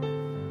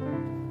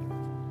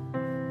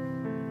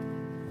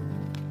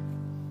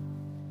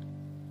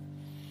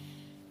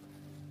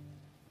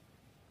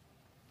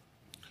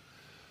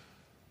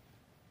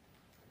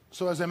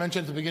So as I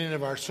mentioned at the beginning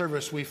of our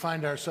service, we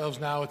find ourselves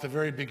now at the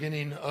very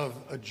beginning of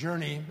a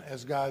journey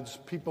as God's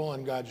people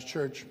and God's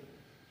church.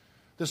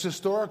 This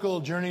historical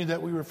journey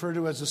that we refer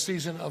to as the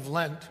season of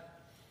Lent.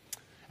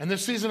 And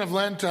this season of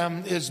Lent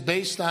is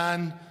based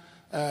on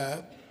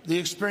the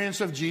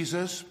experience of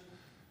Jesus,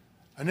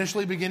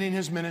 initially beginning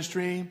his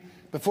ministry.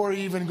 Before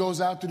he even goes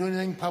out to do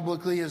anything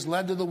publicly, is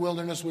led to the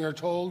wilderness, we are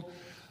told.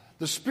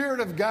 The Spirit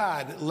of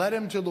God led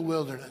him to the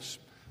wilderness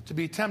to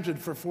be tempted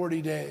for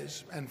 40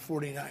 days and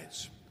 40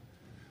 nights.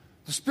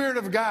 The Spirit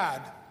of God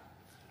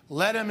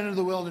led him into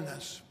the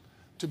wilderness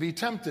to be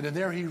tempted, and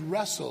there he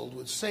wrestled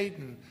with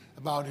Satan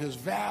about his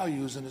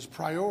values and his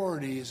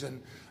priorities and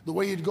the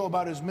way he'd go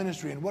about his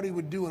ministry and what he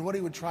would do and what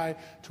he would try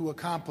to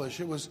accomplish.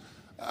 It was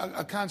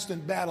a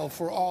constant battle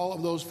for all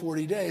of those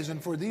 40 days.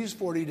 And for these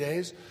 40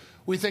 days,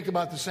 we think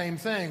about the same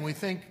thing. We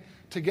think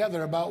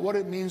together about what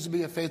it means to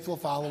be a faithful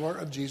follower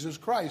of Jesus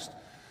Christ.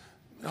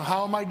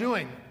 How am I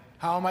doing?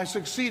 How am I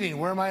succeeding?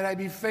 Where might I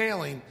be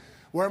failing?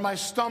 Where am I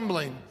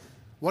stumbling?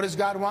 What does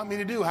God want me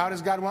to do? How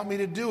does God want me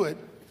to do it?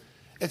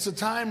 It's a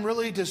time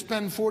really to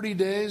spend 40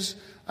 days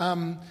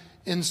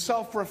in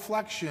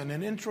self-reflection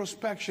and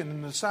introspection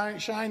and to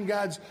shine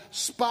God's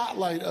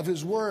spotlight of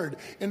his word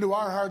into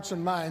our hearts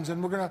and minds.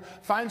 And we're going to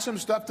find some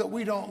stuff that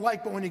we don't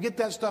like, but when you get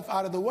that stuff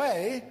out of the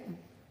way,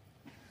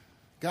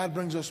 God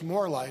brings us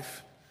more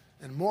life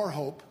and more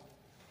hope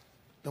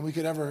than we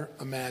could ever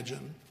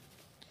imagine.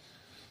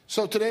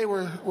 So today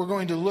we're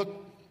going to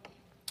look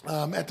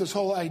at this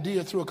whole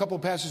idea through a couple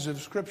passages of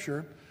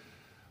Scripture.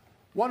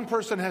 One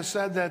person has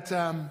said that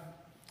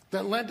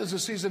Lent is a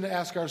season to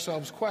ask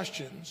ourselves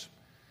questions.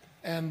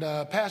 And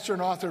pastor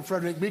and author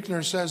Frederick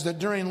Buechner says that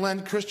during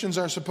Lent, Christians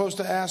are supposed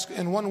to ask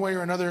in one way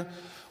or another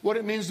what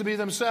it means to be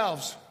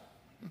themselves.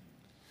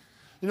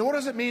 You know, what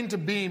does it mean to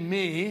be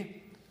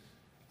me,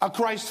 a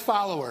Christ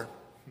follower?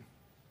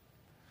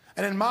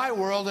 And in my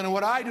world and in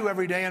what I do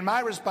every day and my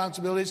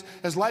responsibilities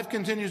as life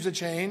continues to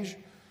change,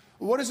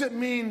 what does it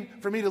mean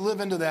for me to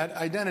live into that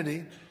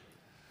identity?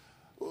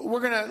 We're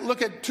going to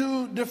look at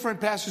two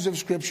different passages of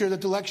Scripture that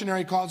the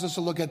lectionary calls us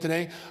to look at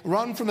today.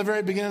 One from the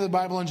very beginning of the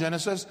Bible in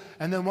Genesis,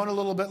 and then one a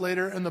little bit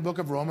later in the book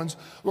of Romans.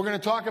 We're going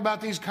to talk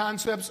about these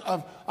concepts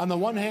of, on the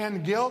one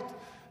hand, guilt,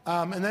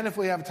 and then if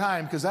we have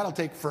time, because that'll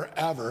take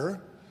forever,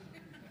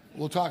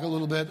 we'll talk a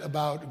little bit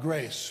about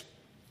grace.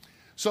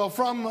 So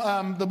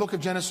from the book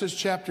of Genesis,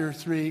 chapter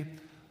 3,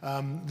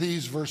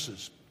 these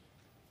verses.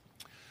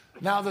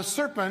 Now the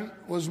serpent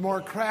was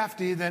more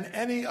crafty than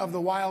any of the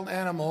wild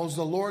animals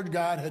the Lord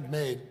God had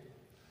made.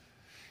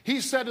 He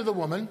said to the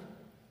woman,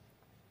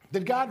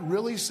 "Did God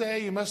really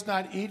say you must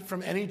not eat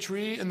from any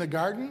tree in the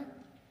garden?"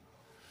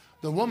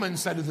 The woman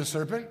said to the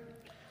serpent,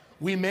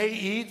 "We may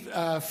eat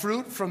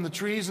fruit from the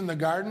trees in the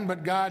garden,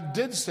 but God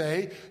did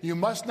say you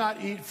must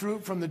not eat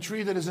fruit from the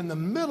tree that is in the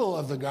middle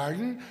of the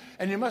garden,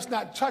 and you must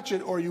not touch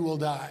it or you will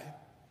die."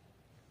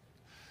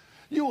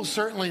 "You will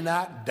certainly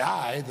not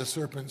die," the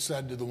serpent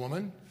said to the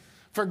woman.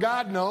 "For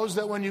God knows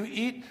that when you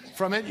eat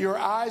from it, your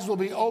eyes will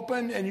be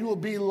opened and you will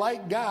be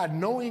like God,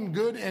 knowing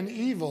good and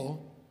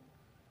evil."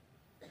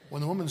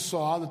 When the woman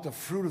saw that the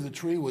fruit of the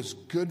tree was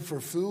good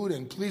for food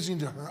and pleasing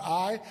to her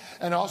eye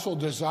and also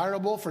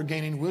desirable for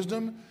gaining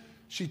wisdom,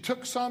 she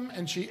took some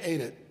and she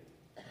ate it.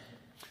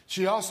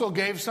 She also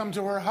gave some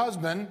to her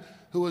husband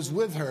who was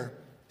with her,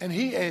 and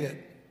he ate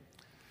it.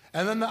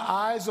 And then the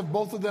eyes of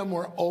both of them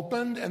were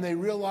opened and they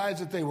realized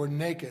that they were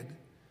naked.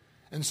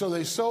 And so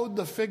they sewed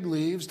the fig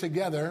leaves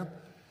together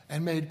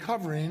and made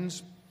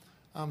coverings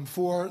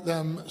for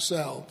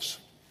themselves.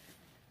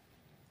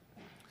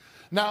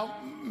 Now,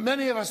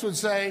 many of us would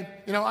say,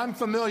 I'm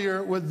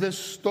familiar with this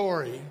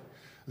story.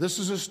 This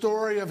is a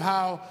story of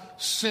how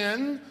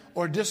sin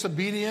or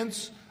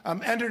disobedience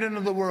entered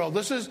into the world.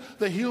 This is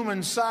the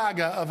human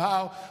saga of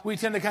how we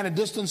tend to kind of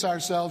distance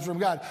ourselves from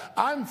God.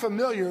 I'm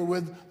familiar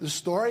with the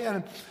story,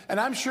 and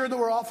I'm sure that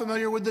we're all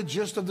familiar with the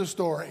gist of the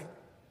story,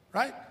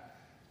 right?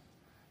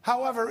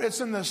 However,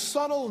 it's in the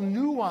subtle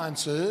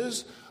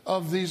nuances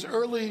of these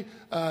early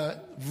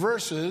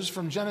verses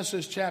from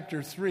Genesis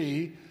chapter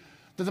 3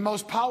 that the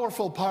most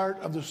powerful part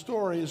of the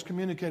story is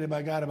communicated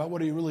by God about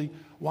what he really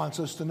wants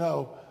us to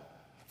know.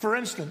 For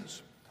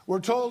instance,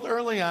 we're told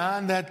early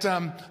on that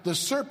the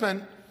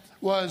serpent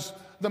was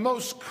the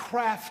most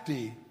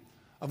crafty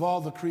of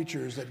all the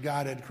creatures that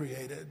God had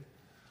created,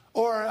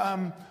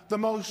 or the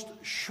most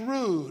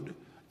shrewd,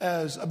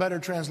 as a better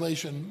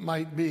translation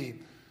might be.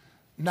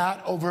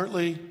 Not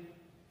overtly,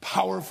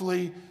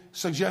 powerfully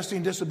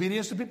suggesting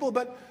disobedience to people,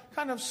 but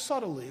kind of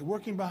subtly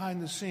working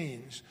behind the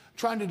scenes,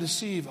 trying to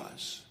deceive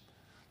us.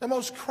 The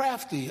most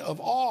crafty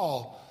of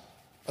all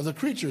of the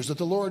creatures that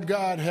the Lord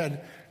God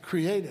had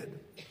created.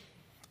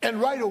 And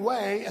right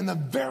away, in the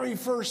very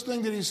first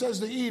thing that he says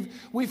to Eve,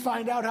 we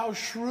find out how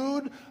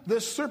shrewd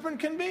this serpent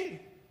can be.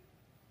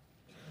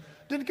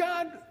 Did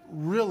God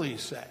really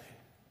say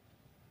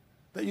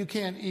that you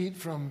can't eat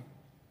from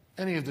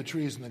any of the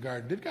trees in the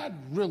garden? Did God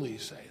really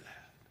say that?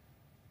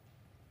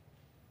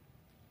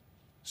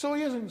 So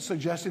he isn't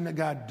suggesting that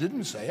God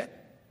didn't say it.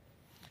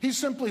 He's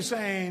simply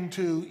saying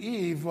to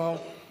Eve,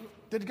 well,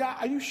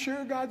 Are you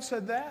sure God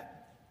said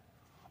that?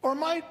 Or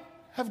might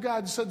have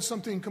God said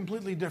something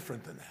completely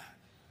different than that?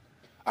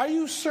 Are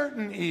you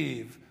certain,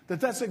 Eve, that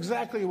that's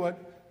exactly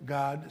what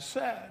God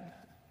said?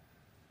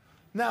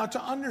 Now,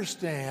 to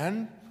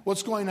understand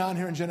what's going on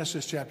here in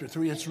Genesis chapter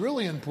 3, it's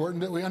really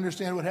important that we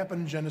understand what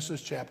happened in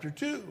Genesis chapter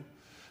 2.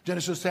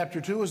 Genesis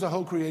chapter 2 is the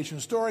whole creation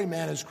story.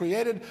 Man is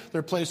created.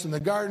 They're placed in the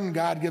garden.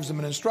 God gives them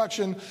an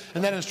instruction.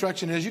 And that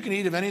instruction is you can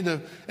eat of any of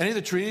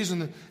the trees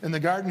in the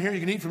garden here. You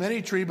can eat from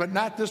any tree, but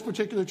not this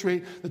particular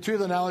tree, the tree of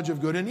the knowledge of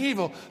good and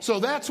evil. So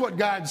that's what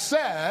God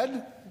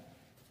said.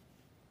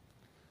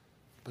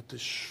 But the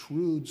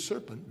shrewd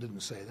serpent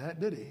didn't say that,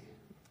 did he?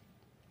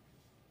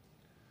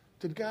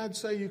 Did God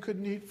say you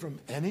couldn't eat from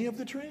any of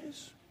the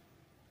trees?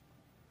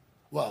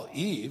 Well,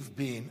 Eve,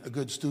 being a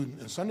good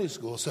student in Sunday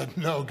school, said,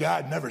 no,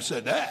 God never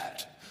said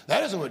that.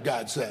 That isn't what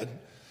God said.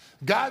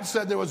 God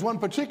said there was one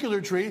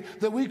particular tree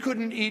that we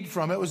couldn't eat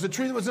from. It was the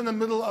tree that was in the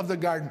middle of the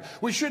garden.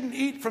 We shouldn't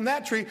eat from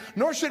that tree,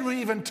 nor should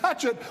we even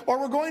touch it, or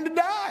we're going to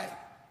die.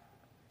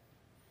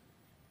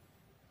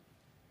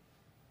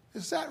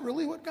 Is that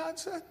really what God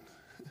said?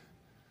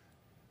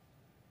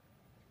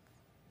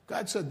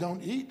 God said,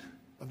 don't eat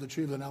of the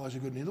tree of the knowledge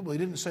of good and evil, but he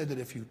didn't say that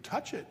if you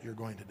touch it, you're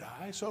going to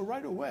die. So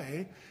right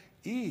away,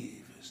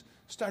 Eve is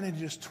starting to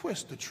just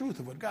twist the truth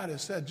of what God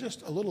has said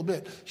just a little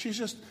bit. She's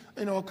just,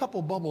 a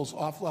couple bubbles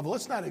off level.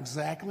 It's not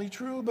exactly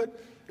true,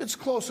 but it's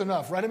close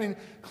enough, right? I mean,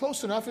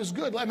 close enough is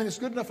good. I mean, it's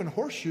good enough in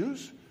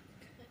horseshoes.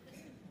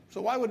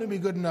 So why wouldn't it be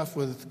good enough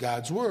with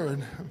God's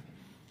word?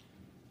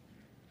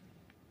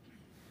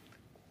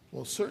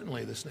 Well,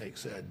 certainly the snake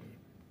said,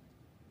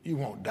 you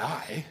won't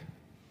die.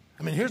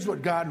 I mean, here's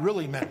what God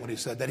really meant when he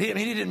said that. He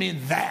didn't mean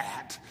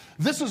that.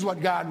 This is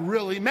what God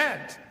really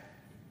meant.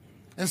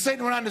 And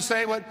Satan went on to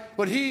say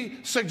what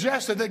he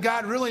suggested that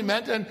God really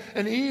meant,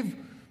 and Eve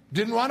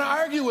didn't want to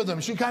argue with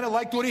him. She kind of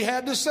liked what he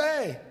had to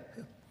say.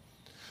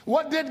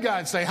 What did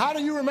God say? How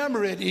do you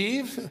remember it,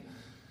 Eve?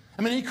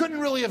 I mean, he couldn't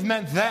really have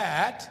meant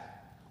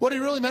that. What he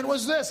really meant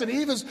was this, and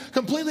Eve is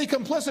completely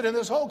complicit in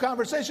this whole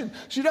conversation.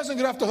 She doesn't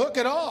get off the hook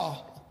at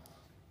all.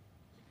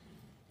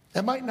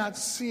 It might not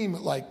seem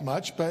like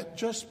much, but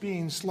just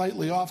being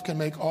slightly off can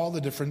make all the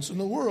difference in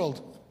the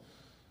world.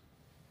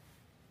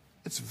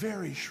 It's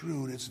very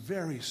shrewd. It's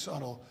very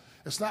subtle.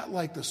 It's not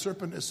like the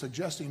serpent is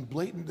suggesting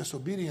blatant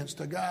disobedience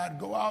to God.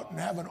 Go out and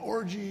have an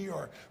orgy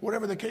or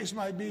whatever the case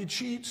might be.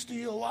 Cheat,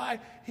 steal, lie.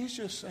 He's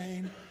just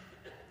saying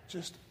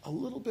just a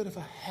little bit of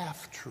a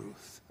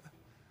half-truth,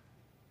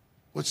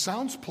 which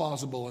sounds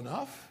plausible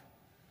enough.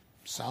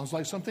 Sounds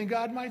like something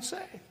God might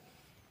say.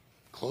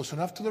 Close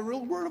enough to the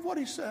real word of what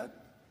he said.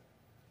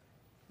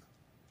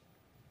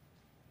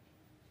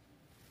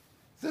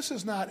 This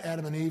is not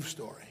Adam and Eve's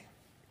story.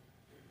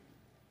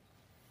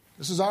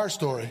 This is our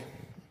story.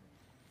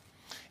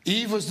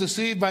 Eve was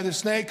deceived by the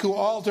snake who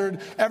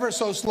altered ever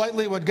so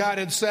slightly what God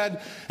had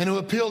said and who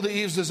appealed to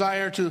Eve's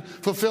desire to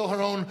fulfill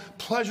her own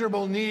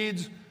pleasurable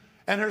needs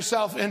and her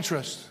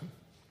self-interest.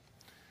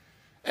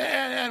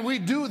 And we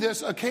do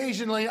this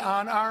occasionally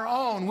on our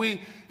own.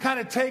 We kind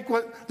of take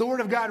what the Word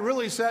of God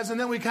really says and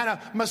then we kind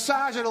of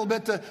massage it a little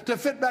bit to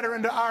fit better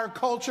into our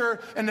culture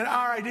and in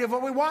our idea of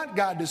what we want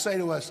God to say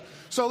to us.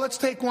 So let's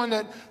take one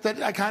that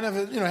I kind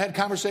of had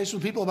conversations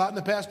with people about in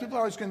the past. People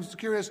are always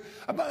curious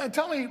about.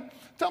 Tell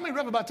me,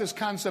 Rev, about this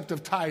concept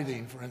of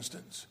tithing, for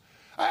instance.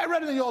 I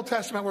read in the Old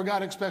Testament where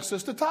God expects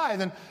us to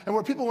tithe, and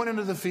where people went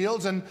into the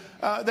fields and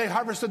they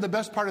harvested the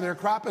best part of their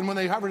crop, and when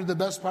they harvested the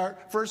best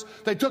part first,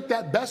 they took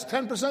that best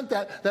 10%,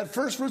 that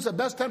first fruits, that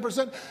best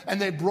 10%, and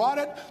they brought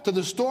it to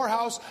the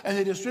storehouse and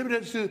they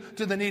distributed it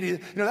to the needy.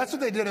 That's what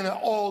they did in the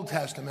Old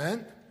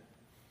Testament.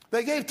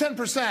 They gave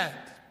 10%.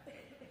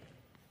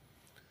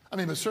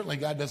 But certainly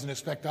God doesn't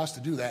expect us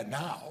to do that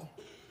now.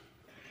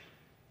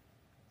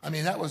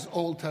 That was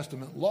Old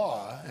Testament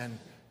law, and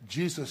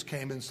Jesus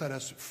came and set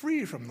us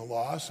free from the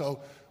law,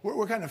 so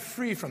we're kind of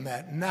free from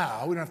that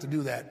now. We don't have to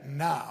do that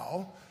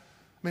now.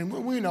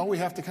 We know we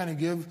have to kind of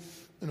give,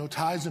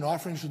 tithes and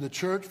offerings to the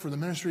church for the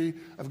ministry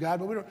of God,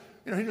 but we don't.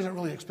 He doesn't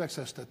really expect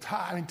us to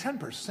tithe.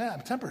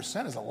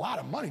 10% is a lot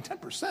of money.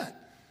 10%.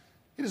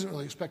 He doesn't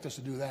really expect us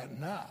to do that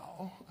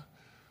now.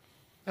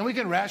 And we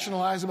can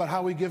rationalize about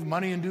how we give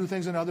money and do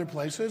things in other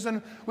places,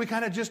 and we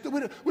kind of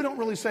we don't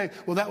really say,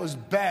 well, that was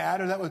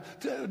bad, or that was,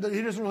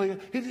 he doesn't really,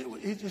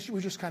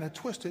 we just kind of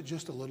twist it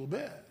just a little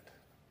bit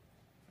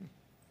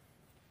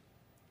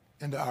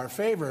into our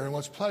favor and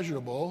what's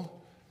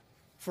pleasurable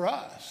for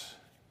us.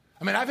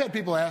 I've had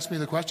people ask me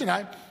the question,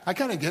 I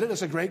kind of get it,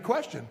 it's a great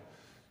question.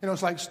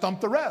 It's like stump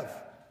the Rev.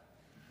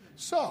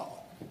 So,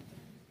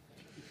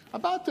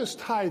 about this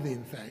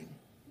tithing thing,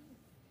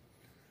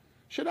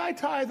 should I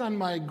tithe on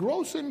my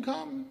gross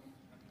income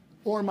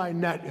or my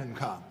net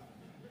income?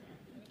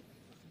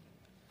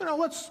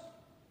 Let's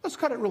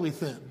cut it really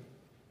thin.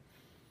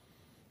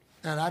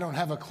 And I don't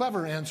have a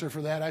clever answer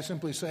for that. I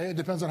simply say it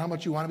depends on how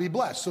much you want to be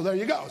blessed. So there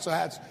you go. So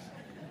that's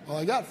all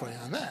I got for you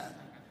on that.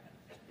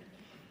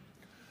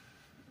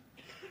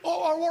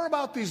 Or what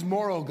about these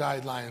moral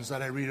guidelines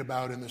that I read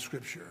about in the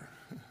Scripture?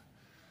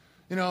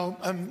 It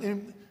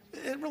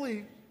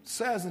really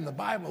says in the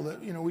Bible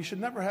that, we should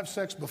never have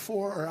sex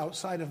before or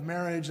outside of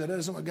marriage. That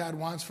isn't what God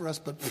wants for us,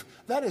 but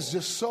that is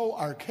just so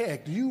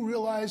archaic. Do you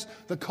realize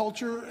the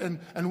culture? And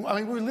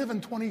we live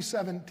in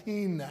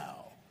 2017 now.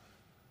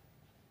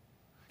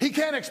 He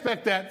can't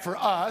expect that for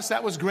us.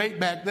 That was great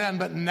back then,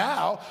 but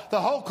now the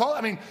whole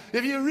culture,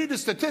 if you read the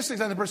statistics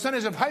on the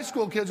percentage of high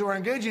school kids who are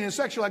engaging in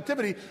sexual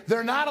activity, there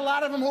are not a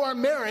lot of them who are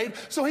married,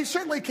 so he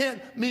certainly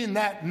can't mean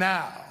that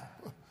now.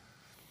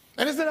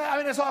 And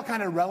it's all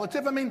kind of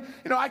relative.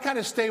 I kind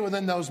of stay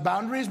within those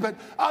boundaries, but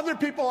other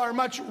people are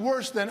much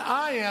worse than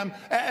I am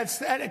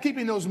at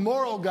keeping those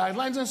moral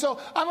guidelines, and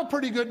so I'm a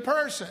pretty good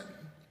person.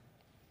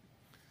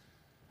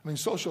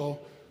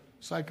 Social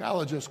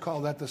psychologists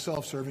call that the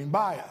self-serving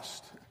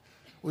bias.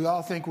 We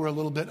all think we're a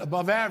little bit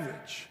above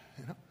average.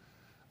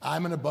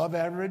 I'm an above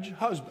average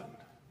husband.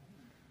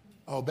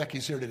 Oh,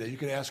 Becky's here today. You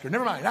could ask her.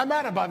 Never mind. I'm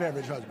not an above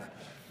average husband.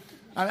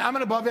 I'm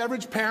an above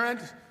average parent.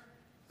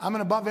 I'm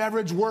an above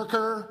average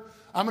worker.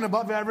 I'm an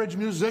above average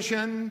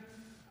musician.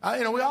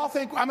 We all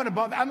think I'm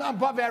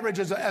above average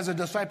as a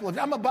disciple of.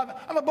 I'm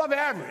above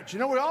average.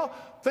 We all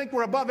think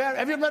we're above average.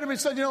 Have you ever met anybody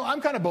said,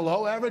 I'm kind of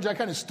below average. I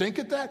kind of stink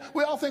at that.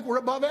 We all think we're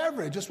above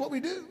average. That's what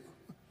we do.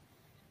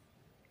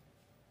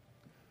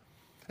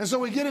 And so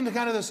we get into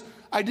kind of this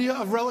idea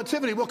of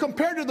relativity. Well,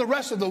 compared to the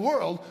rest of the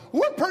world,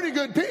 we're pretty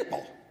good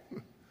people.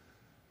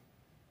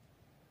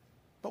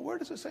 But where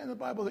does it say in the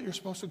Bible that you're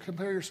supposed to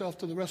compare yourself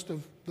to the rest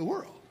of the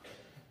world?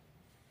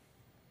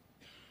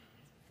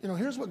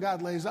 Here's what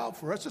God lays out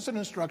for us. It's an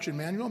instruction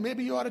manual.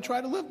 Maybe you ought to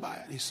try to live by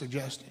it, he's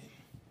suggesting.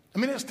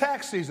 It's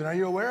tax season. Are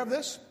you aware of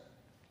this?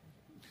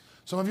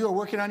 Some of you are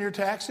working on your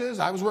taxes.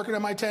 I was working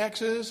on my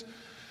taxes.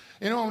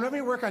 Whenever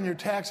you work on your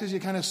taxes, you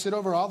kind of sit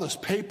over all this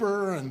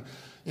paper and,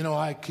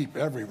 I keep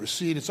every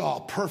receipt. It's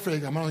all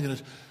perfect. I'm only going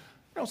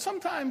to,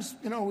 sometimes,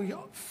 we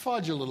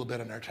fudge a little bit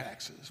on our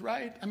taxes,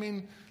 right?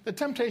 The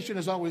temptation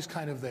is always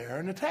kind of there.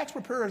 And the tax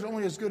preparer is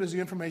only as good as the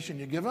information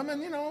you give them.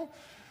 And,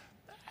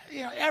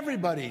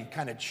 everybody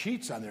kind of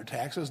cheats on their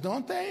taxes,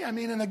 don't they?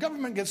 And the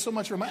government gets so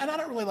much money, and I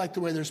don't really like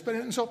the way they're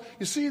spending it. And so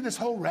you see this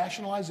whole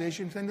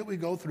rationalization thing that we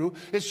go through.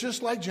 It's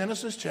just like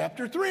Genesis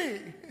chapter 3.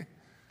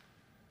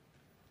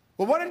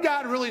 Well, what did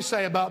God really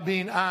say about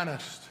being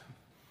honest?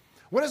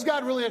 What does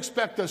God really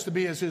expect us to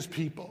be as his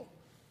people?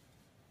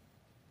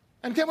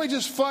 And can we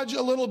just fudge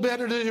a little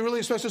bit, or does he really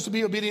expect us to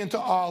be obedient to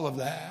all of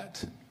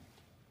that?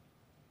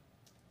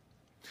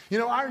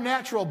 Our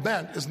natural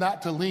bent is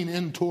not to lean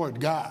in toward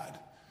God.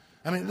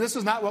 This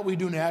is not what we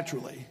do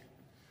naturally.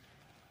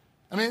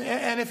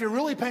 And if you're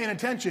really paying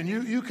attention,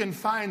 you can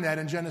find that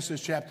in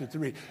Genesis chapter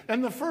 3.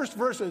 And the first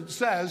verse, it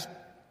says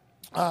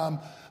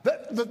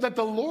that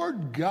the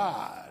Lord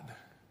God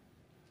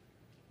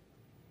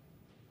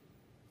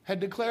had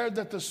declared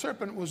that the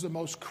serpent was the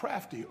most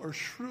crafty or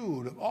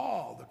shrewd of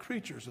all the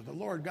creatures that the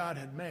Lord God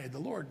had made, the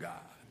Lord God.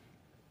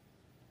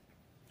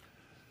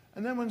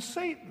 And then when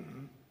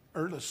Satan,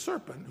 or the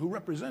serpent, who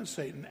represents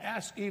Satan,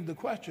 asked Eve the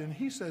question,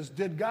 he says,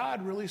 did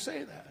God really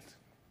say that?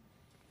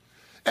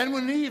 And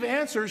when Eve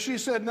answers, she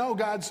said, no,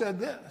 God said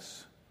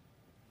this.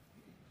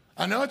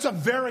 I know it's a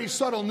very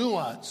subtle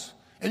nuance,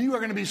 and you are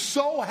going to be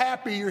so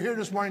happy you're here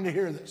this morning to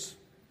hear this.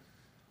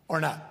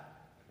 Or not.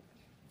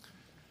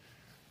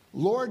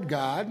 Lord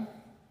God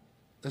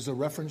is a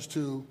reference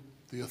to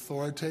the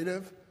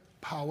authoritative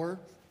power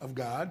of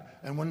God.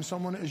 And when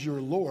someone is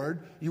your Lord,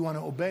 you want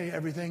to obey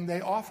everything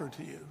they offer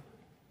to you.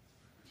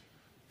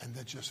 And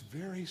that just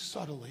very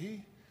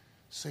subtly,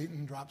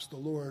 Satan drops the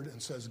Lord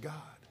and says God.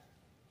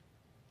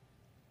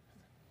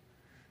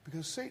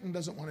 Because Satan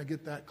doesn't want to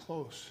get that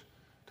close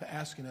to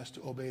asking us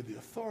to obey the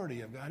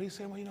authority of God. He's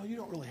saying, well, you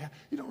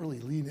don't really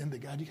lean into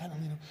God. You kind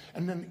of lean in.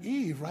 And then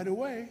Eve right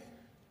away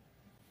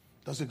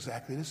does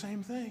exactly the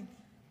same thing.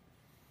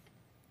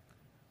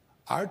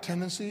 Our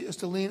tendency is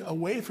to lean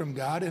away from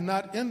God and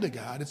not into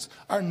God. It's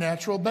our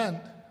natural bent.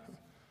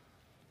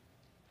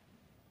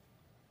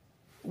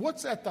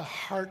 What's at the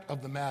heart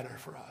of the matter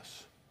for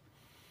us?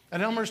 At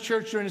Elmer's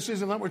Church during the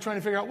season of Lent, we're trying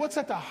to figure out what's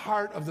at the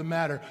heart of the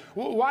matter.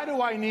 Why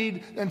do I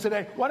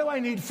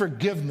need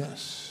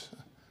forgiveness?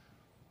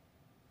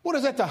 What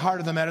is at the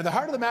heart of the matter? The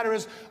heart of the matter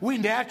is we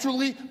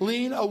naturally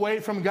lean away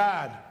from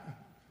God.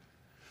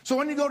 So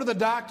when you go to the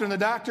doctor and the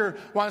doctor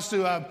wants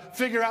to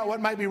figure out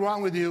what might be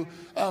wrong with you,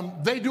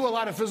 they do a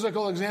lot of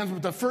physical exams,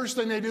 but the first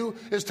thing they do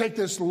is take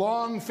this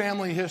long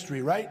family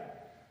history, right?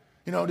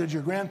 Did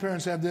your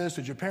grandparents have this?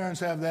 Did your parents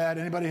have that?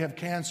 Anybody have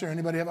cancer?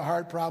 Anybody have a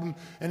heart problem?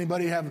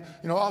 Anybody have,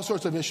 all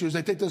sorts of issues?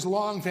 They take this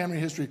long family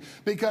history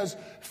because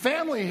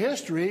family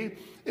history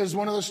is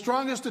one of the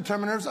strongest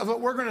determiners of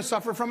what we're going to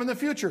suffer from in the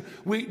future.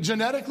 We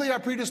genetically are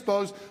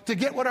predisposed to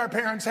get what our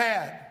parents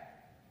had.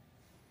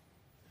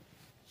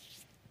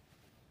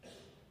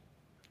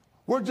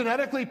 We're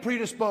genetically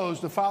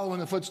predisposed to follow in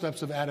the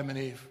footsteps of Adam and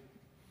Eve.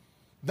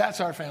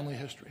 That's our family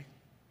history.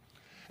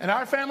 And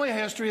our family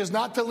history is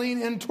not to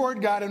lean in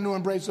toward God and to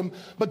embrace Him,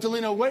 but to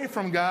lean away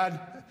from God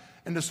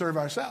and to serve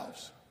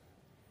ourselves.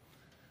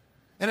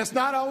 And it's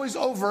not always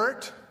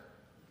overt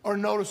or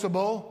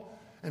noticeable.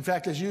 In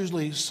fact, it's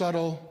usually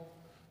subtle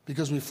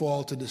because we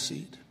fall to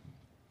deceit.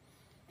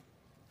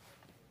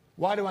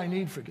 Why do I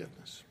need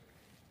forgiveness?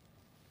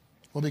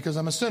 Well, because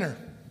I'm a sinner.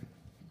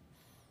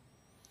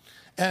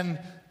 And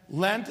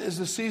Lent is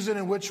the season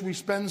in which we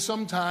spend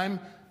some time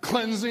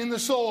cleansing the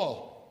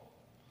soul.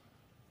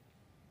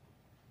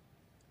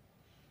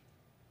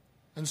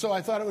 And so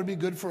I thought it would be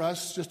good for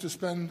us just to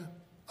spend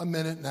a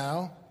minute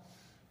now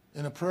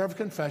in a prayer of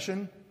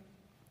confession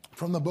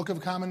from the Book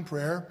of Common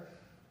Prayer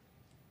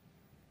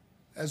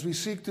as we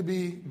seek to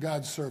be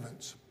God's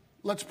servants.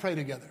 Let's pray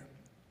together.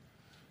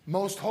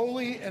 Most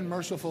holy and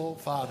merciful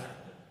Father,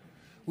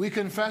 we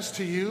confess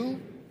to you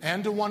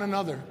and to one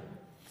another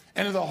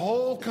and to the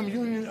whole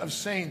communion of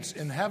saints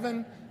in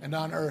heaven and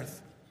on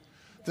earth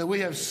that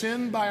we have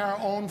sinned by our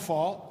own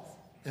fault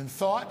in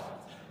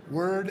thought,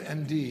 word,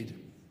 and deed,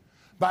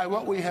 by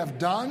what we have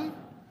done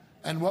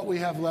and what we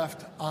have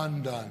left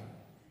undone.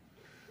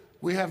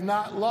 We have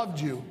not loved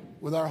you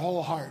with our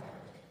whole heart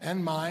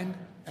and mind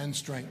and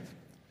strength.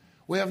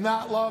 We have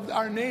not loved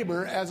our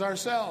neighbor as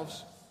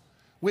ourselves.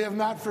 We have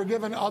not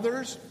forgiven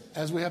others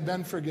as we have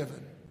been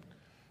forgiven.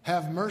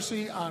 Have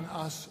mercy on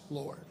us,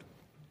 Lord.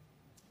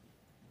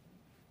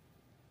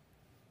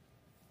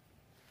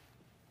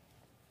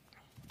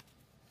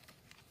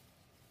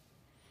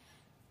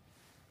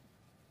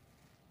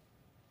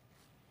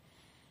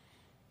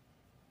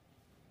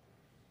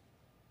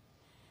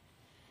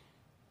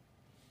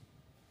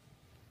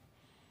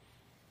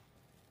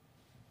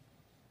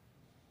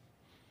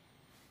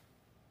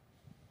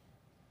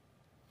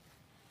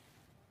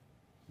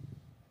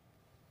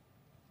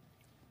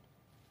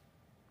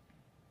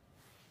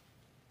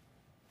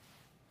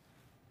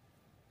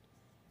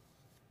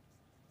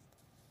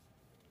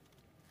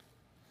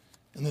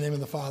 In the name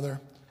of the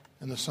Father,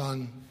 and the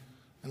Son,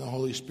 and the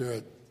Holy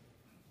Spirit.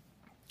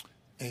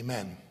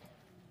 Amen.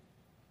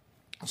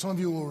 Some of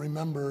you will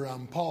remember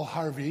Paul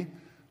Harvey,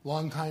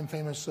 longtime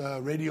famous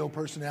radio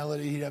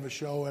personality. He'd have a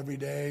show every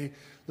day.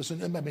 Listen,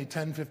 it might be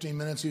 10, 15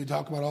 minutes. He'd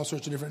talk about all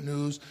sorts of different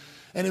news.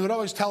 And he would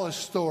always tell a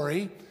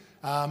story.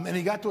 And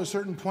he got to a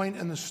certain point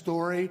in the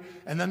story,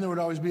 and then there would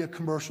always be a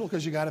commercial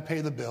because you got to pay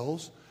the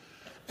bills.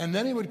 And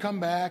then he would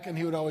come back and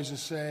he would always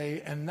just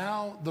say, and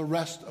now the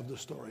rest of the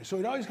story. So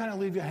he'd always kind of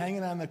leave you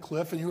hanging on the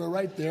cliff and you were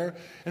right there.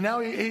 And now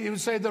he would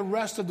say the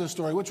rest of the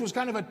story, which was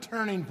kind of a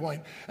turning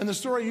point. And the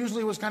story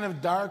usually was kind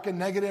of dark and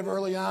negative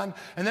early on.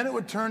 And then it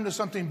would turn to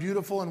something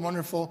beautiful and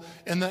wonderful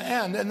in the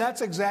end. And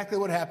that's exactly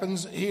what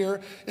happens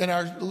here in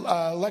our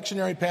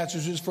lectionary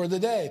passages for the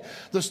day.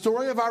 The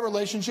story of our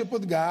relationship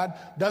with God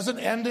doesn't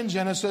end in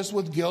Genesis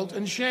with guilt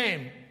and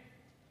shame.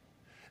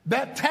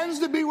 That tends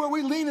to be where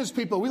we lean as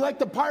people. We like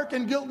to park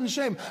in guilt and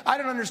shame. I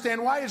don't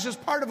understand why. It's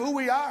just part of who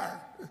we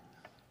are.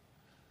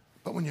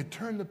 But when you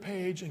turn the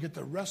page and get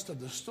the rest of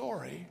the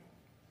story,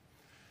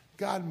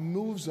 God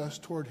moves us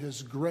toward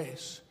his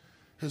grace,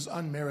 his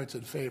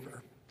unmerited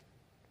favor.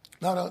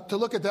 Now, to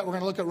look at that, we're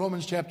going to look at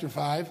Romans chapter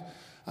 5,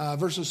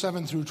 verses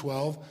 7 through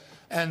 12.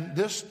 And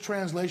this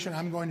translation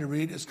I'm going to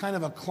read is kind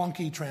of a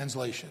clunky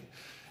translation.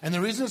 And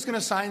the reason it's going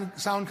to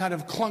sound kind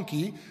of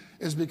clunky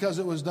is because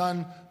it was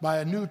done by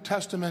a New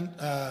Testament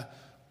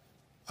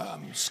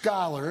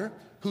scholar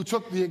who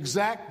took the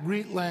exact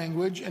Greek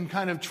language and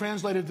kind of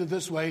translated it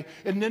this way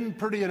and didn't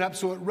pretty it up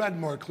so it read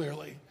more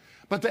clearly.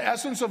 But the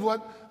essence of what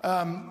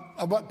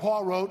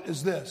Paul wrote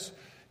is this: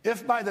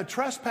 if by the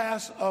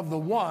trespass of the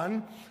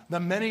one the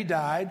many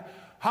died,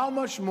 how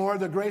much more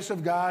the grace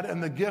of God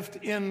and the gift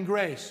in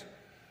grace,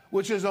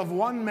 which is of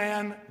one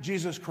man,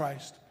 Jesus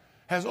Christ,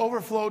 has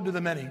overflowed to the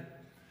many.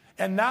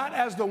 And not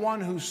as the one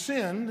who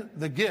sinned,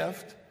 the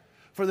gift,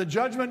 for the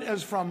judgment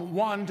is from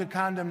one to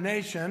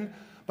condemnation,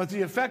 but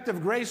the effect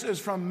of grace is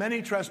from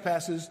many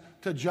trespasses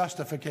to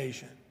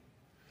justification.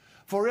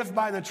 For if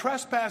by the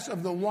trespass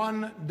of the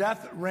one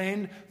death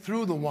reigned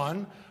through the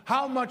one,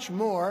 how much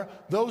more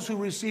those who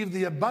receive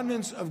the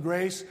abundance of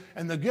grace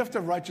and the gift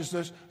of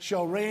righteousness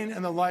shall reign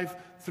in the life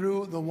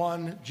through the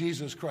one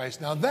Jesus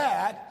Christ. Now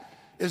that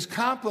is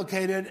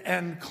complicated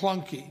and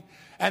clunky.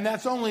 And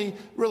that's only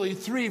really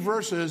 3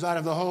 verses out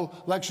of the whole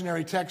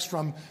lectionary text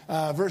from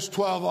verse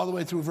 12 all the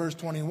way through verse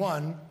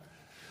 21.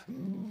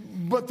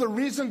 But the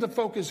reason to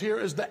focus here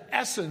is the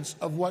essence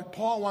of what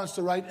Paul wants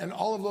to write, and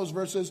all of those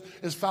verses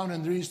is found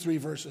in these 3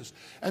 verses.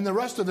 And the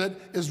rest of it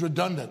is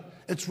redundant.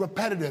 It's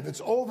repetitive.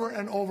 It's over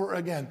and over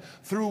again.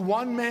 Through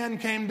one man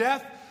came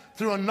death.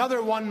 Through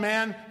another one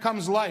man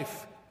comes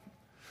life.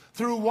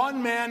 Through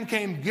one man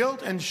came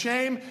guilt and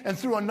shame, and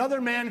through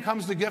another man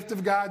comes the gift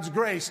of God's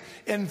grace.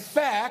 In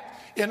fact,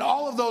 in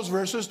all of those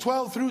verses,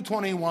 12 through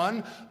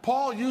 21,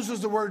 Paul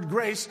uses the word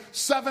grace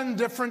 7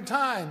 different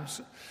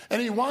times. And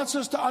he wants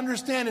us to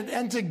understand it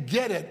and to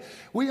get it.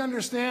 We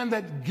understand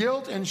that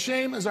guilt and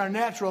shame is our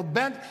natural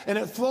bent, and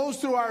it flows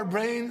through our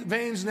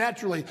veins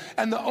naturally.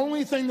 And the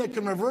only thing that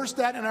can reverse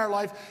that in our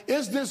life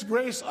is this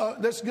grace,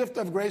 this gift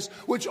of grace,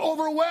 which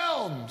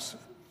overwhelms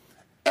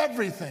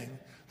everything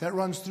that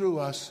runs through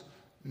us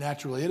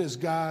naturally. It is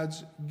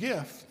God's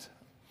gift.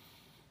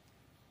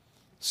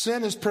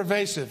 Sin is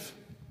pervasive.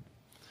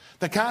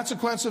 The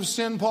consequence of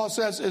sin, Paul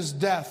says, is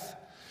death.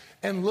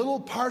 And little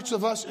parts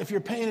of us, if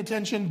you're paying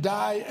attention,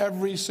 die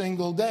every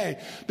single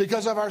day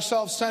because of our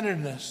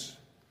self-centeredness.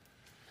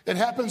 It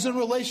happens in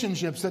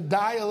relationships that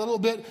die a little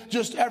bit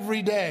just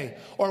every day,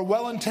 or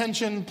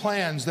well-intentioned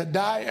plans that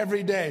die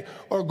every day,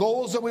 or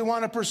goals that we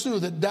want to pursue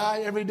that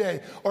die every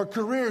day, or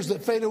careers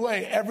that fade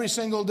away every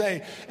single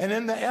day. And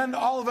in the end,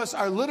 all of us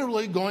are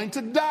literally going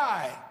to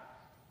die,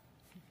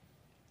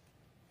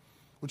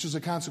 which is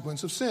a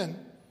consequence of sin.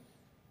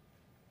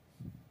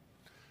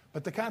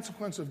 But the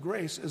consequence of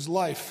grace is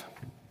life,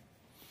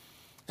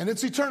 and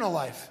it's eternal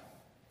life.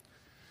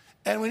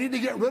 And we need to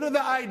get rid of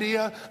the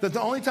idea that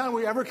the only time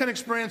we ever can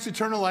experience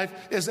eternal life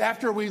is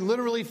after we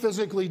literally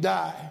physically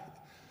die.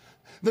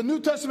 The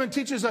New Testament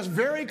teaches us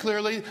very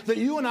clearly that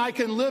you and I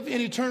can live in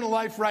eternal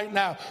life right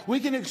now. We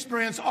can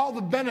experience all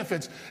the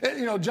benefits.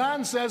 You know,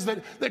 John says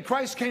that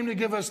Christ came to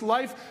give us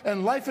life,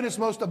 and life in its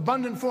most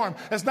abundant form.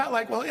 It's not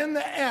like, well, in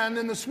the end,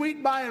 in the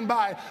sweet by and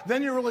by,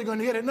 then you're really going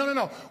to get it.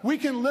 No. We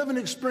can live and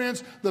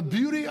experience the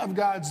beauty of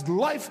God's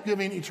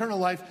life-giving eternal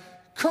life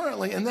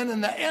currently, and then in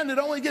the end, it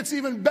only gets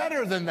even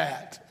better than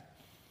that.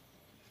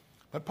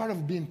 But part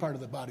of being part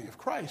of the body of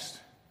Christ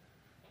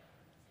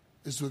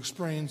is to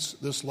experience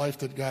this life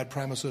that God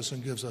promises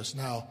and gives us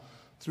now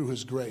through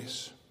his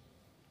grace.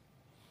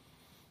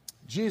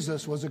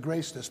 Jesus was a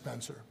grace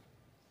dispenser.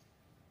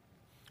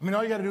 I mean,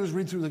 all you got to do is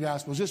read through the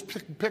Gospels. Just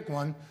pick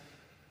one,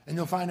 and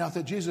you'll find out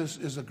that Jesus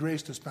is a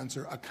grace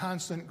dispenser, a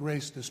constant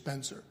grace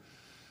dispenser.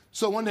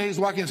 So one day he's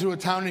walking through a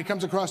town, and he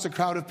comes across a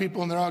crowd of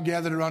people, and they're all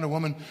gathered around a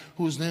woman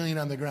who's kneeling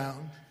on the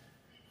ground.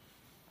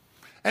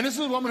 And this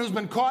is a woman who's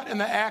been caught in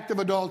the act of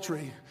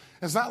adultery.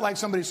 It's not like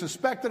somebody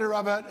suspected her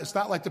of it. It's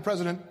not like the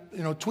president,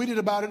 tweeted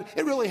about it.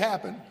 It really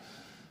happened.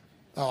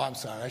 Oh, I'm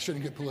sorry. I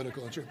shouldn't get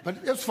political, but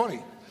it's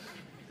funny.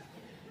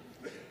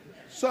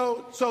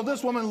 So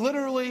this woman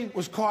literally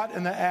was caught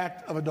in the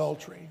act of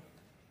adultery.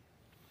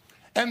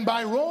 And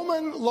by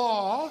Roman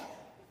law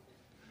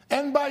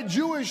and by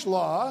Jewish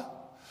law,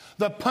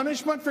 the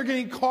punishment for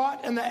getting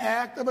caught in the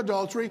act of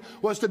adultery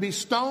was to be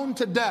stoned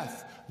to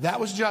death. That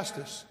was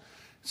justice.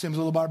 Seems a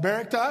little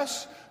barbaric to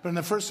us, but in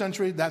the first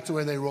century, that's the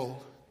way they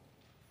rolled.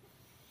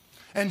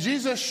 And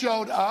Jesus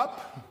showed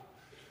up,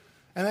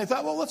 and they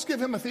thought, well, let's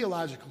give him a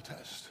theological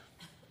test.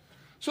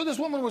 So this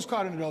woman was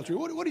caught in adultery.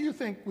 What do you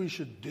think we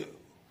should do?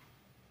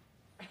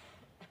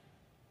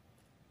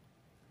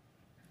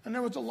 And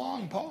there was a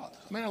long pause.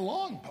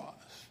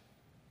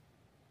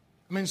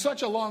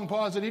 Such a long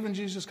pause that even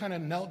Jesus kind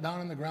of knelt down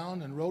on the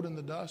ground and wrote in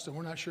the dust, and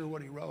we're not sure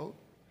what he wrote.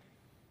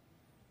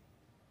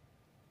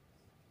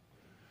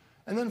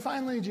 And then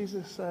finally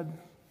Jesus said,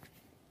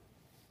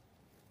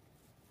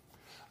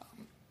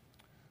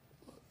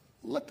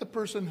 let the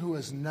person who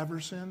has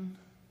never sinned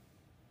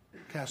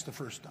cast the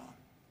first stone.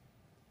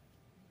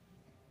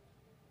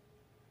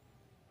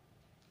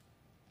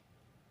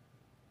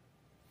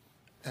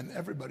 And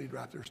everybody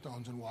dropped their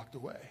stones and walked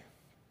away.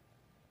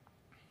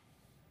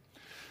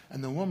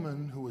 And the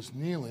woman who was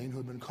kneeling, who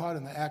had been caught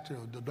in the act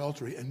of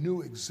adultery and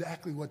knew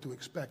exactly what to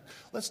expect,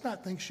 let's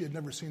not think she had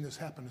never seen this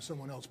happen to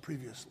someone else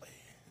previously.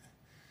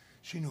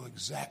 She knew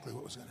exactly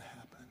what was going to happen.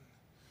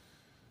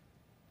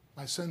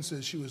 My sense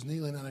is she was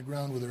kneeling on the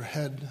ground with her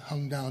head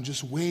hung down,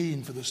 just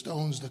waiting for the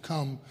stones to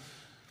come,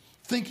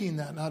 thinking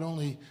that not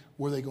only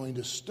were they going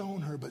to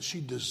stone her, but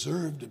she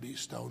deserved to be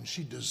stoned.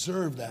 She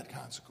deserved that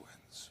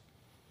consequence.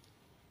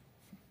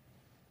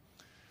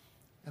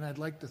 And I'd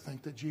like to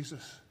think that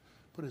Jesus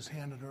put his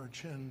hand on her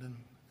chin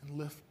and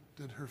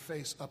lifted her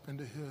face up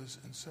into his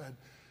and said,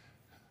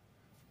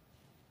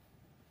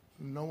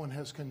 no one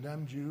has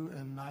condemned you,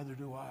 and neither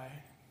do I.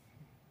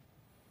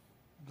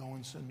 Go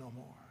and sin no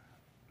more.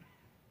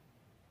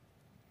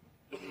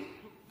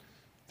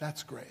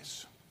 That's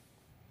grace.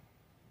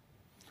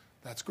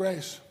 That's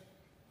grace.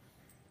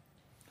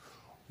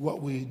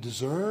 What we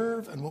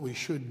deserve and what we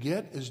should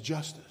get is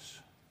justice.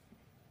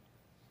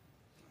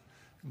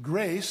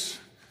 Grace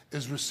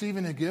is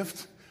receiving a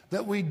gift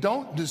that we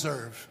don't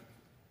deserve,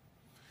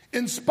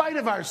 in spite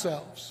of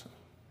ourselves.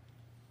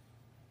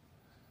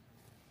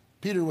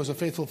 Peter was a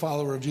faithful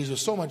follower of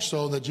Jesus, so much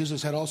so that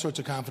Jesus had all sorts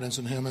of confidence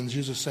in him. And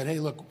Jesus said, hey,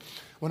 look,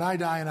 when I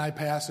die and I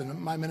pass and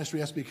my ministry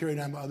has to be carried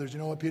on by others, you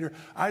know what, Peter?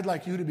 I'd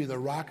like you to be the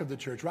rock of the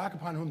church, rock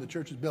upon whom the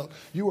church is built.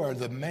 You are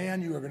the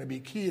man. You are going to be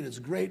key. It is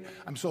great.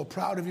 I'm so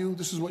proud of you.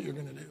 This is what you're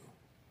going to do.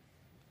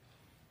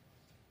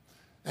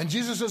 And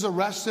Jesus is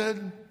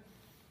arrested,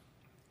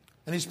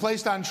 and he's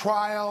placed on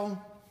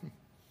trial.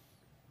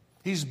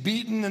 He's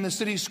beaten in the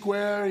city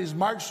square. He's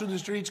marched through the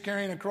streets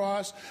carrying a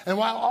cross. And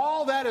while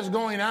all that is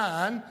going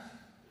on,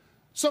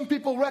 some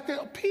people reckon,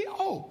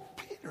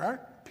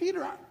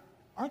 Peter,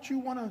 aren't you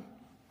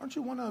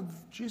one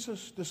of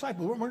Jesus'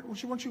 disciples?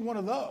 Weren't you one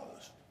of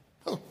those?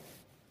 Oh,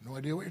 no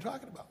idea what you're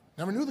talking about.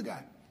 Never knew the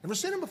guy. Never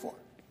seen him before.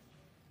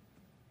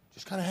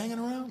 Just kind of hanging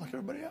around like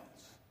everybody else.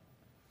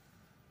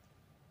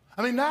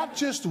 Not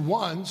just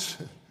once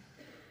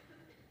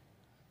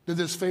did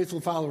this faithful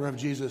follower of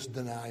Jesus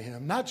deny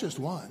him. Not just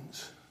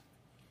once,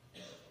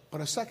 but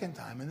a second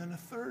time and then a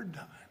third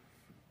time.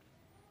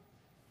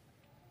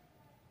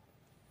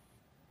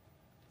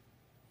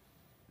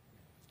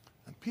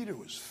 Peter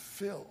was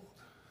filled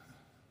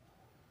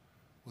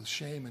with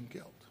shame and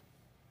guilt.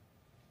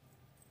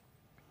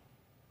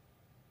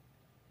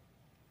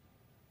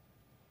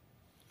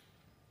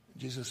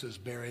 Jesus is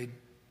buried,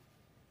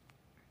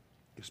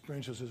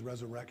 experiences his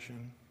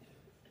resurrection.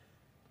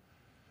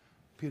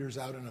 Peter's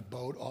out in a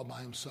boat all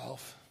by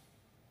himself.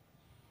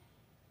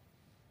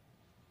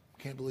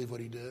 Can't believe what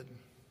he did.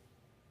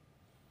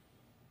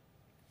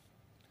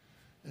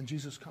 And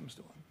Jesus comes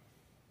to him.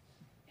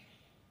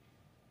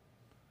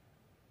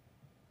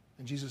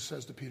 And Jesus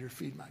says to Peter,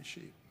 feed my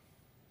sheep.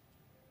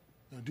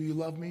 You know, do you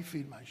love me?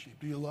 Feed my sheep.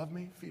 Do you love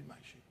me? Feed my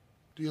sheep.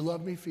 Do you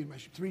love me? Feed my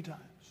sheep. 3 times.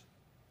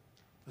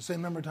 The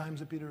same number of times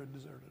that Peter had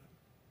deserted him.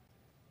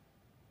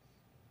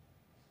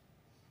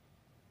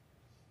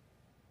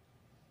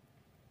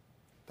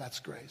 That's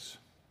grace.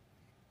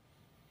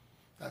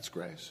 That's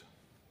grace.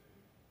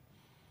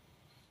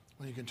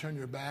 When you can turn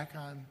your back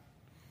on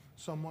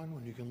someone,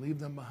 when you can leave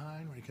them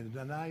behind, when you can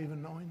deny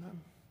even knowing them,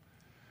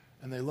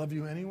 and they love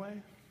you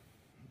anyway,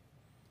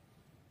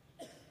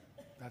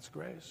 that's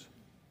grace.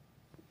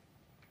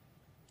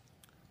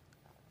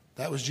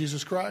 That was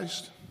Jesus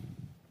Christ.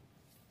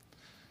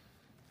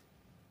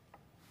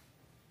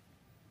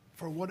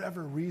 For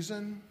whatever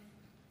reason,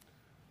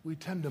 we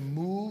tend to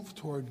move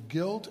toward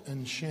guilt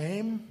and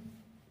shame.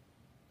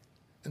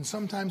 And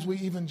sometimes we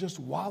even just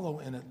wallow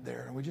in it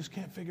there. And we just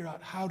can't figure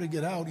out how to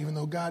get out, even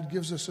though God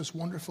gives us this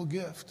wonderful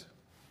gift.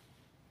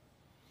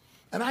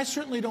 And I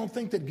certainly don't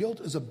think that guilt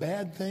is a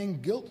bad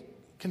thing. Guilt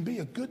can be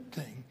a good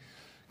thing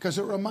because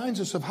it reminds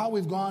us of how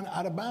we've gone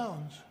out of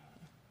bounds.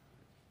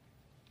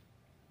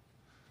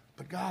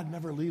 But God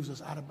never leaves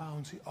us out of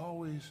bounds. He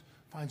always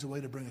finds a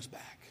way to bring us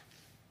back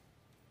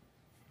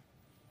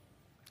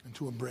and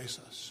to embrace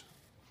us.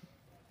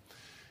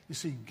 You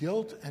see,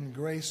 guilt and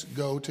grace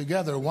go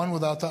together. One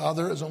without the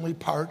other is only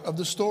part of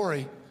the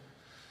story.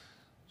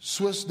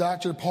 Swiss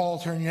Dr. Paul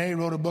Tournier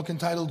wrote a book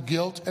entitled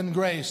Guilt and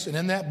Grace. And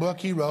in that book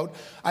he wrote,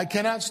 I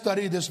cannot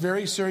study this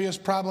very serious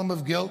problem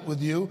of guilt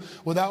with you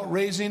without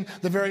raising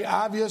the very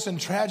obvious and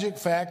tragic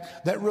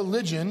fact that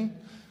religion,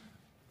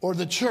 or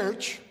the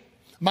church,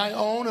 my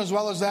own as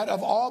well as that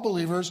of all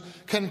believers,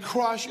 can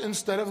crush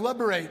instead of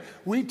liberate.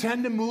 We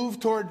tend to move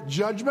toward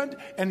judgment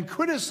and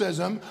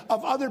criticism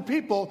of other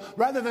people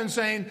rather than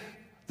saying,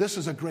 this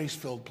is a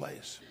grace-filled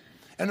place.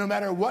 And no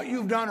matter what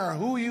you've done or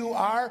who you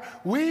are,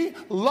 we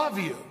love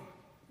you.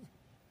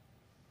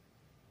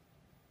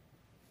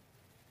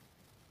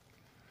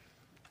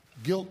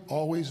 Guilt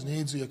always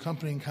needs the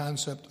accompanying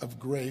concept of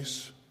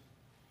grace,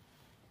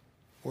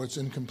 or it's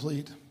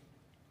incomplete.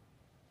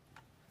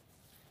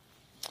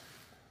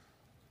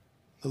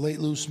 The late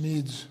Lou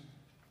Smedes,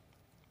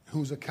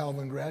 who's a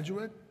Calvin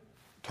graduate,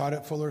 taught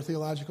at Fuller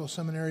Theological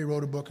Seminary,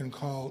 wrote a book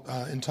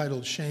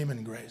entitled Shame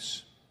and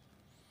Grace.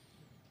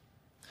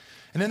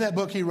 And in that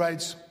book he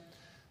writes,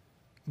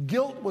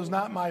 guilt was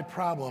not my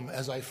problem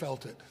as I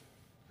felt it.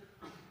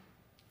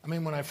 I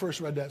mean, when I first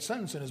read that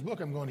sentence in his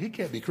book, I'm going, he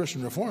can't be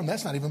Christian Reformed.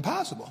 That's not even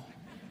possible.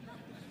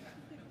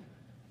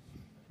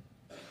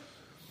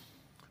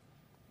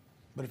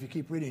 But if you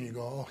keep reading, you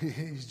go, oh,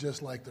 he's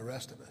just like the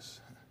rest of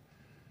us.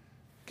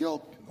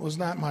 Guilt was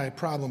not my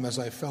problem as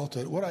I felt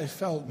it. What I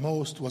felt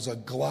most was a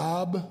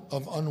glob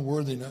of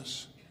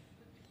unworthiness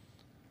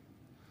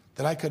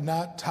that I could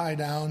not tie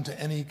down to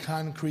any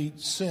concrete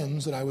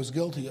sins that I was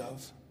guilty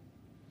of.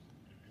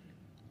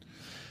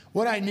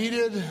 What I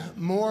needed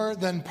more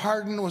than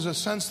pardon was a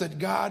sense that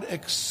God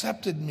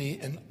accepted me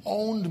and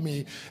owned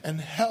me and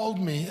held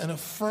me and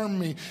affirmed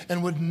me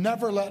and would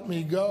never let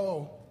me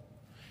go,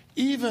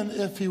 even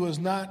if he was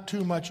not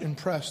too much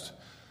impressed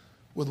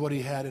with what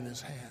he had in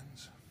his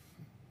hands.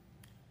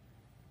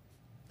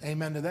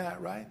 Amen to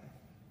that, right?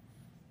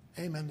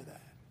 Amen to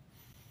that.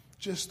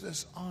 Just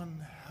this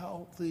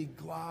unhealthy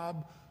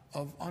glob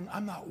of,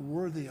 I'm not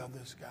worthy of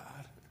this,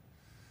 God.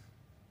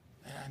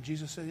 And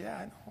Jesus said,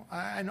 yeah,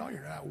 I know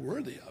you're not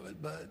worthy of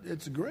it, but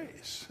it's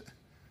grace.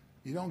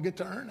 You don't get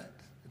to earn it.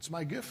 It's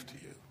my gift to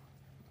you.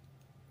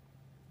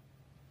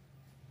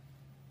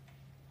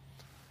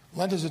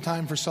 Lent is a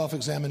time for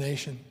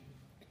self-examination.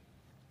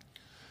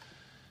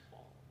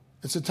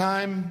 It's a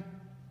time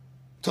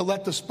to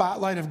let the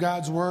spotlight of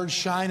God's word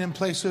shine in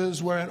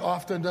places where it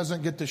often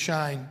doesn't get to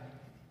shine.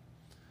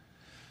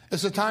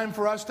 It's a time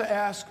for us to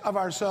ask of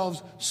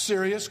ourselves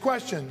serious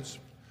questions,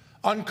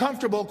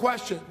 uncomfortable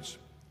questions,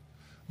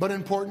 but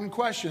important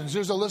questions.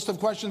 Here's a list of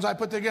questions I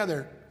put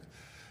together.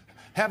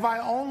 Have I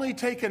only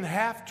taken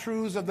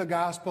half-truths of the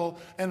gospel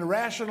and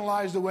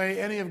rationalized away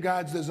any of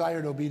God's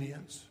desired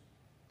obedience?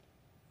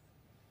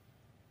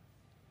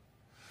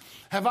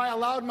 Have I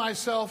allowed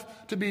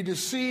myself to be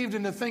deceived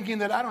into thinking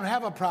that I don't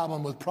have a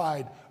problem with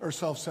pride or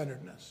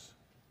self-centeredness?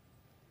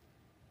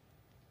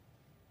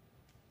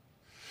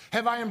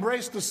 Have I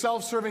embraced the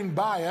self-serving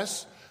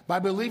bias by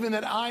believing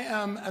that I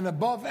am an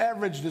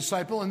above-average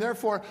disciple and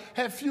therefore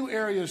have few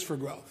areas for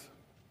growth?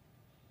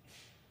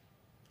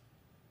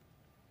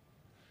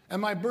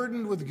 Am I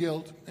burdened with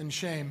guilt and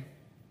shame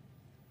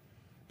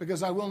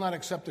because I will not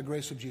accept the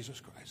grace of Jesus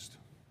Christ?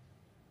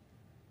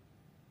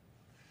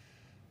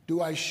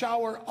 do I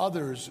shower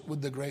others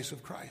with the grace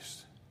of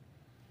Christ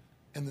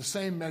in the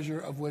same measure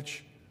of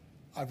which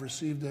I've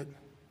received it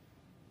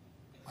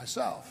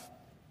myself?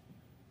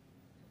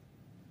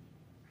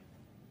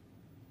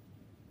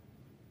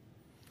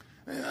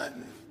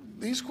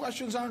 These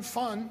questions aren't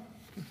fun.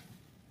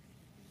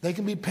 They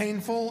can be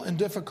painful and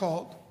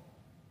difficult,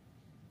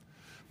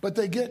 but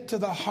they get to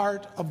the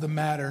heart of the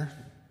matter.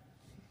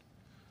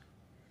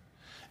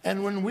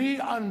 And when we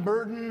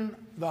unburden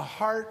the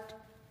heart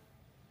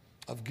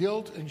of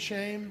guilt and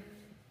shame,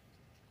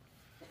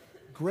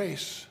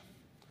 grace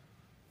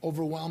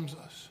overwhelms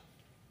us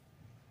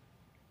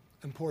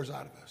and pours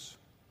out of us.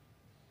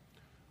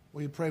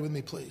 Will you pray with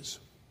me, please?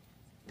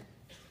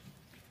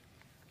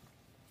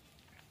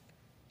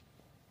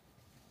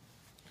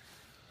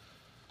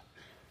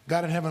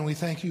 God in heaven, we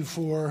thank you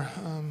for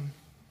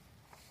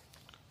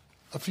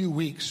a few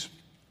weeks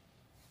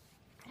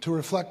to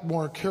reflect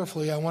more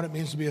carefully on what it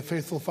means to be a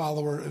faithful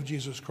follower of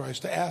Jesus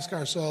Christ, to ask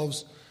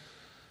ourselves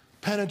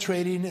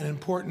penetrating and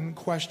important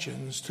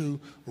questions, to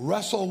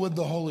wrestle with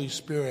the Holy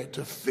Spirit,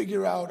 to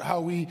figure out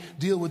how we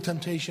deal with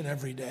temptation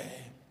every day.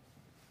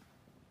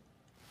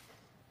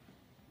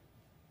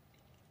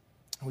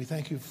 And we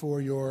thank you for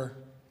your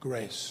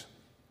grace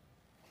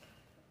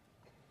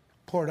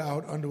poured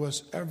out unto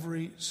us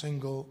every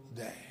single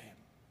day.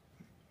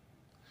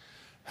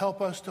 Help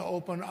us to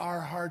open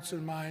our hearts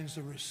and minds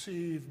to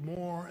receive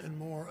more and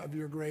more of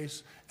your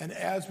grace. And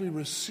as we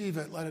receive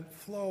it, let it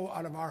flow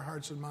out of our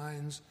hearts and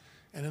minds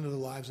and into the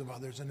lives of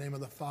others. In the name of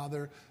the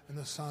Father, and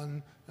the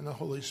Son, and the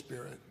Holy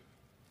Spirit.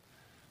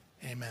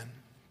 Amen.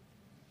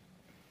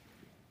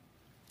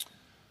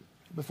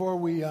 Before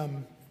we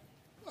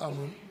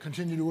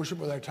continue to worship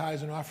with our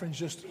tithes and offerings,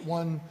 just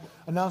one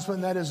announcement,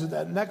 and that is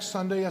that next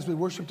Sunday as we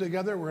worship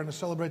together, we're going to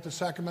celebrate the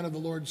sacrament of the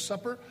Lord's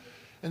Supper.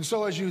 And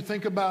so as you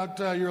think about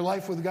your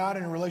life with God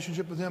and your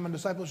relationship with him and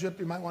discipleship,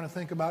 you might want to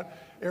think about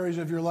areas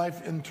of your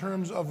life in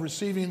terms of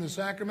receiving the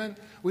sacrament.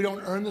 We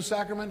don't earn the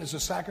sacrament. It's a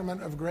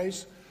sacrament of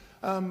grace.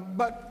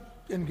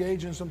 But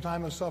engage in some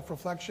time of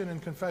self-reflection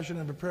and confession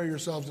and prepare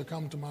yourselves to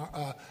come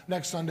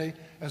next Sunday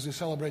as we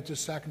celebrate this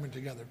sacrament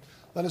together.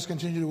 Let us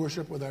continue to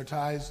worship with our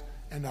tithes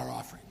and our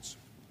offerings.